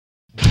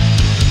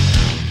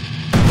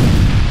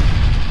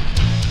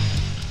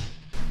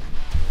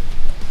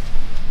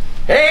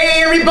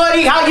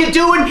everybody, how you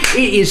doing?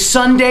 It is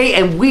Sunday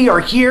and we are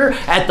here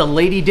at the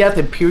Lady Death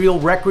Imperial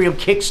Requiem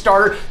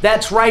Kickstarter.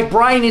 That's right,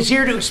 Brian is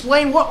here to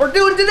explain what we're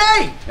doing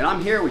today. And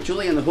I'm here with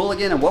Julian the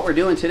Hooligan, and what we're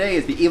doing today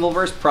is the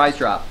Evilverse prize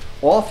drop.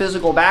 All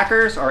physical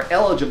backers are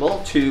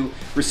eligible to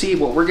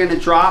receive what we're gonna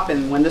drop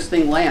and when this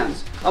thing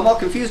lands. I'm all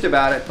confused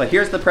about it, but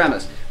here's the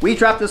premise. We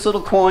drop this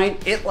little coin,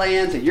 it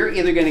lands, and you're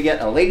either gonna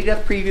get a Lady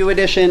Death Preview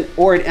Edition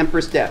or an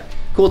Empress Death.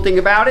 Cool thing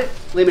about it,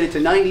 limited to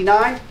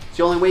 99. It's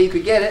the only way you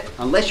could get it,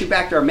 unless you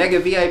backed our Mega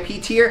VIP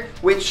tier,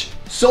 which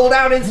sold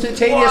out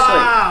instantaneously.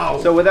 Wow.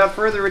 So without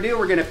further ado,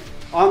 we're gonna,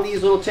 on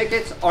these little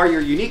tickets, are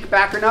your unique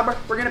backer number.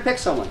 We're gonna pick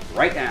someone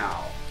right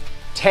now.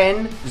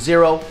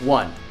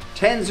 1001.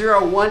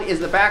 1001 is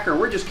the backer.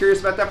 We're just curious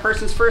about that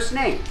person's first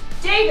name.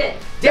 David.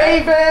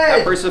 David!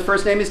 That person's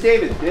first name is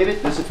David.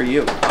 David, this is for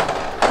you.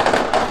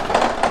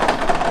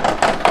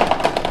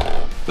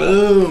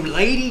 Boom,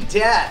 Lady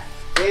Death.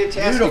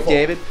 Fantastic, Beautiful.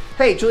 David.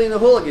 Hey, Julian the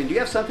Hooligan, do you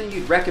have something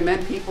you'd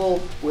recommend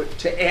people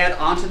to add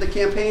onto the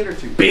campaign or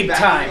to Big back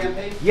time. the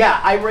campaign? Yeah,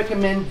 I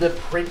recommend the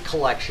print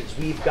collections.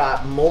 We've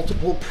got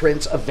multiple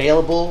prints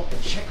available.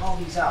 And check all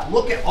these out.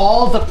 Look at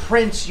all the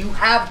prints you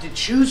have to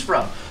choose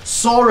from.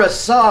 Sora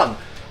Sung,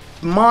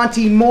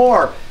 Monty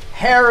Moore,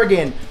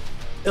 Harrigan,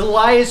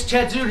 Elias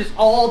Chadzudis,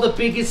 all the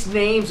biggest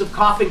names of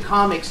Coffin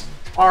Comics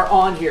are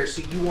on here,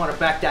 so you want to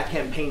back that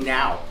campaign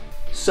now.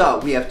 So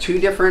we have two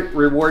different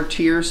reward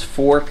tiers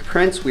for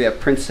prints. We have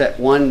print set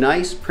 1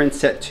 nice, print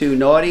set 2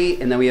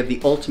 naughty, and then we have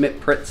the ultimate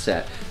print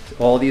set.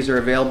 All these are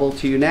available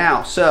to you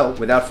now. So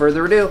without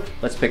further ado,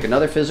 let's pick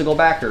another physical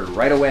backer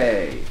right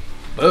away.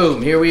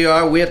 Boom, here we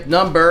are with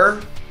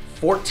number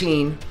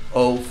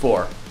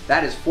 1404.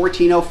 That is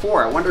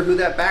 1404. I wonder who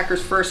that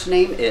backer's first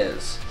name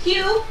is.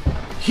 Hugh.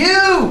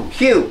 Hugh!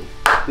 Hugh,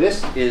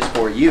 this is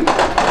for you.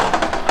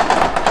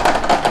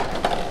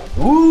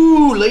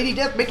 Ooh, Lady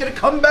Death making a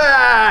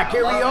comeback.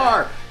 Here we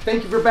are.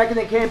 Thank you for backing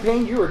that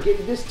campaign. You are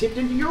getting this tipped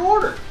into your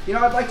order. You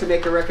know, I'd like to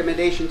make a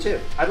recommendation too.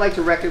 I'd like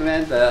to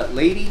recommend the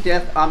Lady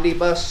Death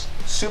Omnibus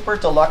Super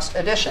Deluxe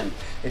Edition.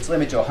 It's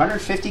limited to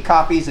 150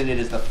 copies and it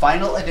is the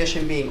final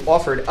edition being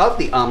offered of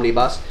the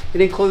Omnibus.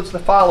 It includes the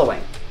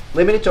following.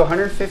 Limited to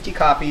 150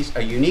 copies,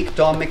 a unique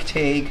Dawn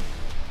McTague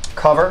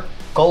cover,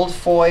 gold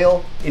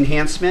foil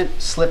enhancement,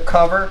 slip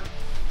cover,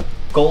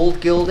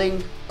 gold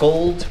gilding,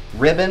 gold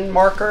ribbon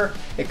marker.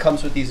 It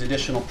comes with these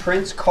additional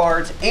prints,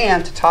 cards,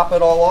 and to top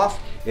it all off,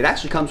 it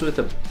actually comes with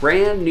a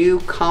brand new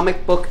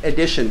comic book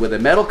edition with a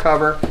metal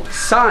cover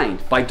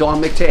signed by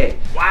Dawn McTague.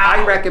 Wow.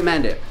 I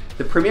recommend it.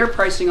 The premier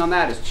pricing on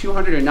that is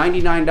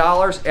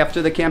 $299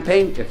 after the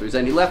campaign. If there's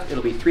any left,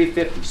 it'll be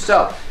 $350.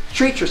 So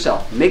treat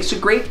yourself. Makes a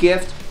great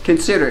gift.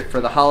 Consider it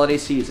for the holiday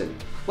season.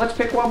 Let's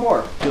pick one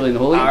more. Julian the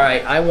Hooligan. All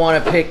right, I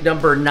want to pick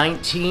number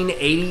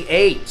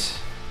 1988.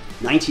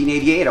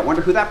 1988. I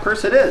wonder who that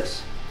person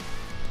is.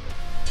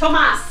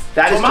 Tomas.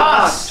 That is Tomas.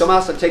 Tomas.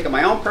 Tomas, I'm taking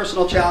my own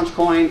personal challenge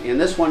coin, and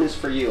this one is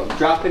for you. I'm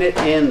dropping it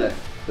in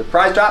the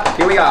prize drop.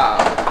 Here we are.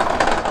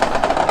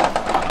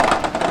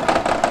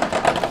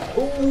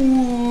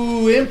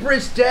 Ooh,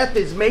 Empress Death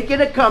is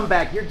making a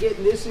comeback. You're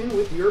getting this in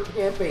with your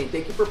campaign.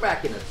 Thank you for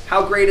backing us.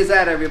 How great is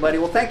that, everybody?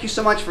 Well, thank you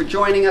so much for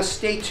joining us.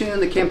 Stay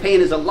tuned. The campaign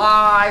is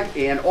alive,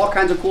 and all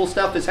kinds of cool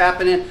stuff is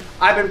happening.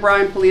 I've been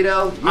Brian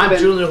Pulido. I'm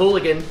Julian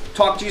Hooligan.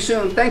 Talk to you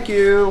soon. Thank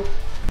you.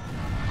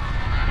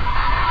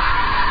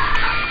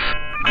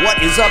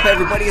 What is up,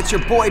 everybody? It's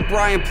your boy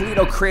Brian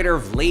Pulido, creator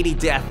of Lady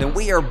Death, and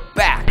we are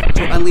back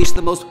to unleash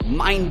the most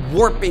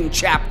mind-warping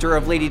chapter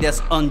of Lady Death's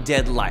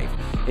undead life.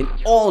 An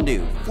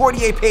all-new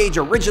 48-page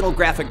original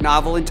graphic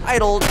novel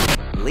entitled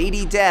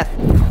Lady Death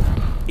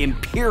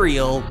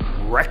Imperial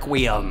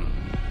Requiem.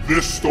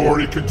 This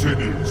story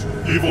continues,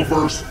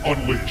 Evilverse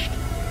Unleashed,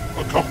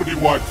 a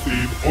company-wide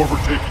theme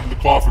overtaking the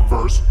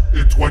Coffinverse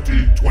in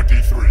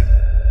 2023.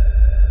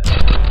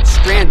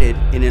 Stranded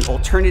in an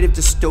alternative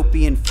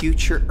dystopian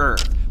future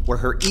Earth, where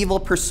her evil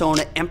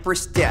persona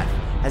Empress Death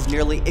has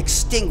nearly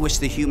extinguished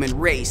the human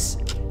race,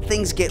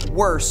 things get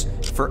worse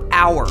for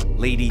our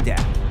Lady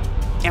Death.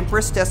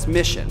 Empress Death's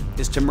mission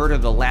is to murder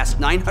the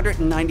last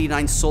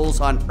 999 souls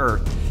on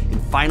Earth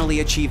and finally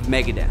achieve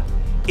Megadeath.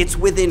 It's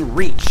within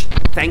reach,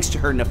 thanks to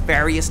her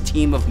nefarious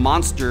team of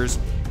monsters,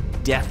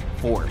 Death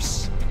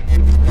Force.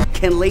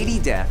 Can Lady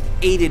Death,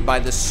 aided by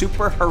the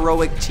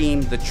super-heroic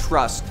team The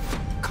Trust,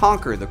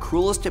 conquer the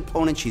cruelest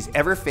opponent she's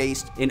ever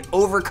faced and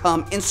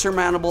overcome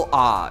insurmountable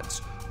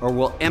odds? Or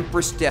will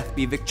Empress Death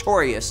be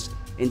victorious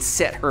and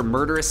set her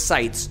murderous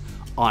sights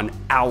on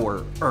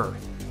our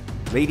Earth?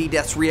 Lady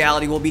Death's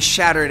reality will be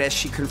shattered as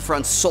she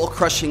confronts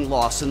soul-crushing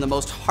loss in the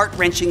most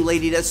heart-wrenching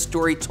Lady Death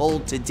story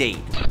told to date.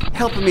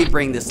 Helping me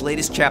bring this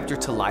latest chapter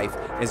to life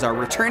is our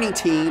returning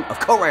team of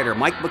co-writer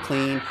Mike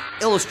McLean,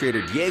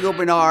 illustrator Diego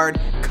Bernard,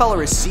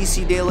 colorist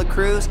Cece De La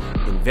Cruz,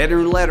 and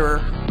veteran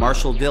letterer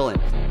Marshall Dillon.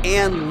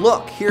 And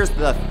look, here's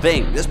the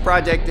thing. This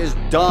project is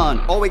done.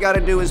 All we gotta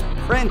do is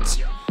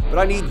print. But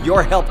I need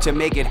your help to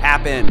make it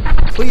happen.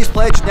 Please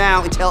pledge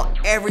now and tell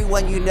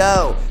everyone you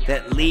know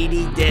that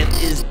Lady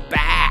Death is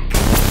back.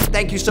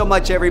 Thank you so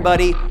much,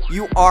 everybody.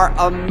 You are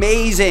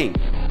amazing.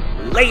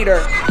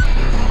 Later.